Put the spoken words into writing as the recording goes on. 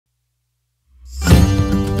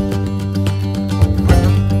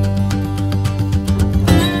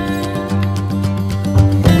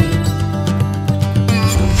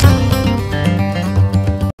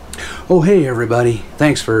Oh, hey everybody,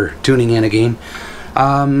 thanks for tuning in again.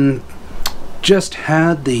 Just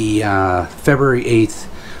had the February 8th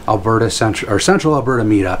Central Alberta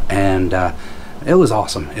meetup, and it was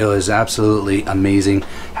awesome. It was absolutely amazing.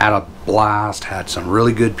 Had a blast, had some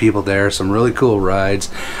really good people there, some really cool rides.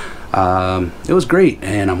 It was great,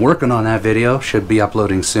 and I'm working on that video. Should be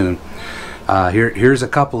uploading soon. Here's a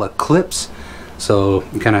couple of clips, so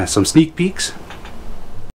kind of some sneak peeks.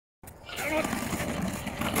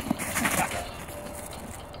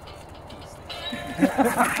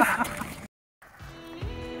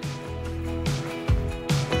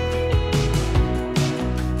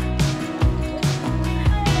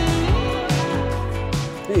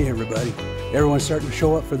 Hey everybody, everyone's starting to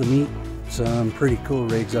show up for the meet. Some pretty cool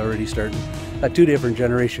rigs already starting. Got two different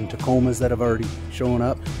generation Tacomas that have already shown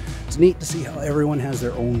up. It's neat to see how everyone has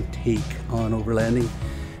their own take on overlanding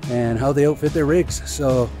and how they outfit their rigs.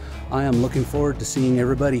 So I am looking forward to seeing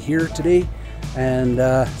everybody here today, and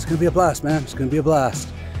it's gonna be a blast, man. It's gonna be a blast.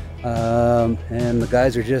 And the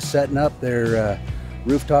guys are just setting up their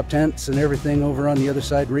rooftop tents and everything over on the other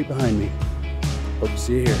side right behind me. Hope to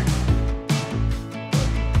see you here.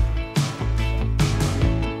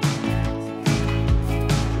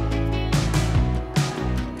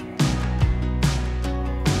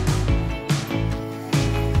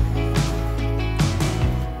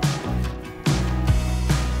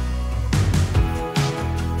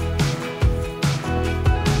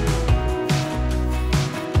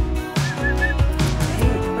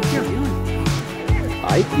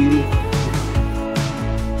 Hi, cutie.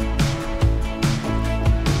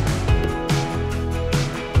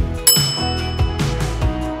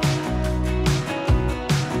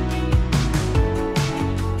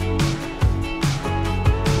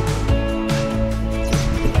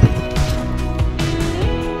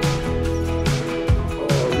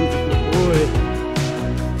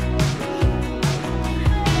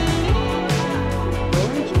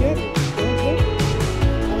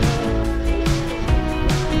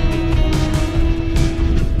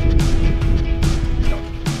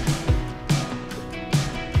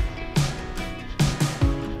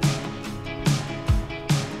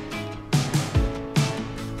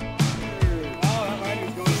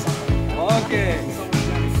 Okay.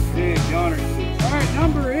 All right,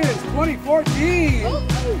 number is 2014.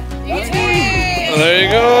 That's Oh, there you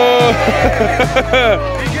go.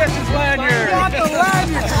 He gets his lanyard. Got the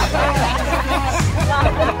lanyard.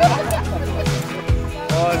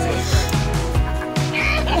 Awesome.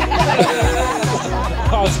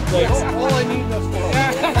 All I need this for.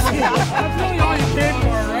 That's really all you came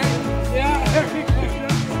for, right? Yeah. There you go.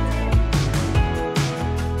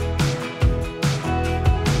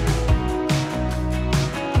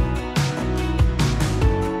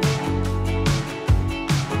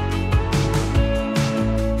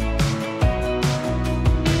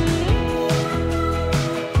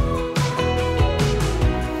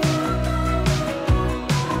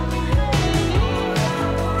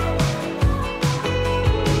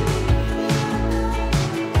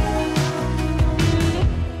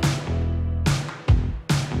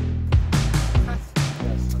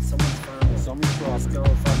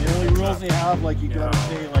 The only rules they have, like, you gotta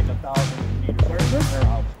stay like 1,000 meters away from their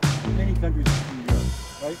house. Many countries in Europe,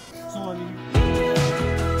 right? So I mean.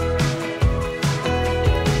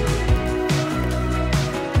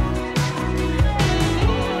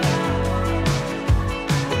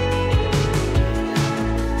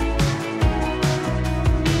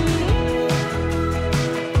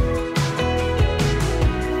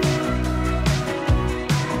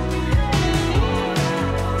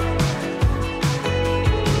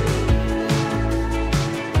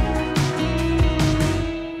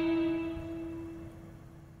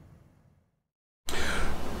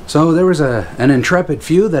 So there was an intrepid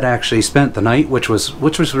few that actually spent the night, which was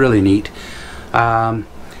really neat.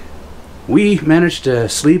 We managed to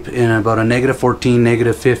sleep in about a -14,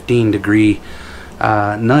 -15 degree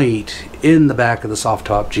night in the back of the soft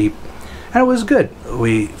top Jeep, and it was good.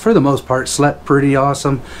 We, for the most part, slept pretty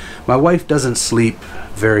awesome. My wife doesn't sleep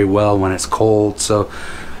very well when it's cold, so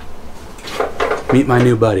meet my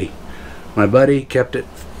new buddy. My buddy kept it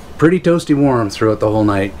pretty toasty warm throughout the whole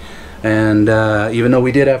night. And even though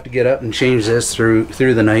we did have to get up and change this through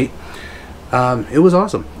the night, it was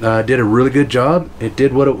awesome. Did a really good job. It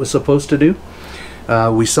did what it was supposed to do.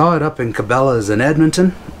 We saw it up in Cabela's in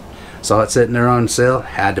Edmonton. Saw it sitting there on sale.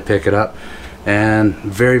 Had to pick it up. And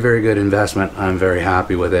very, very good investment. I'm very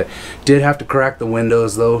happy with it. Did have to crack the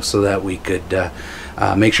windows though, so that we could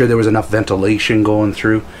make sure there was enough ventilation going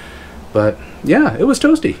through. But yeah, it was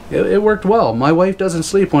toasty. It worked well. My wife doesn't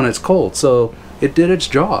sleep when it's cold, so it did its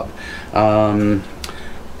job. And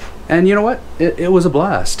And you know what? It was a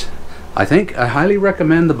blast. I think I highly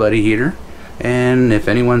recommend the Buddy Heater, and if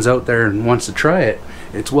anyone's out there and wants to try it,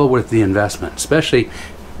 it's well worth the investment, especially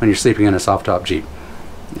when you're sleeping in a soft top Jeep.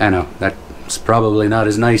 I know that's probably not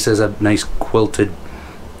as nice as a nice quilted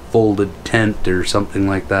folded tent or something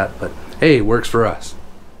like that, but hey, it works for us.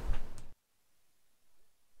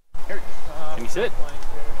 Can you sit?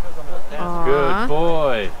 Good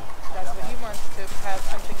boy. That's what he wants, to have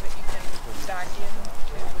something that you can stack into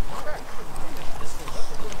the truck.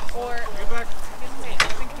 Or, I was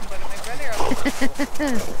thinking about it, my brother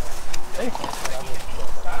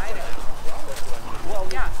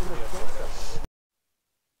yeah.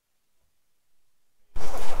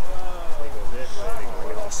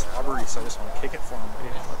 Slobbery, so I just want to kick it for him.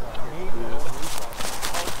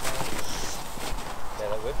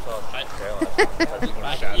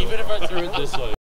 Even if I threw it this way.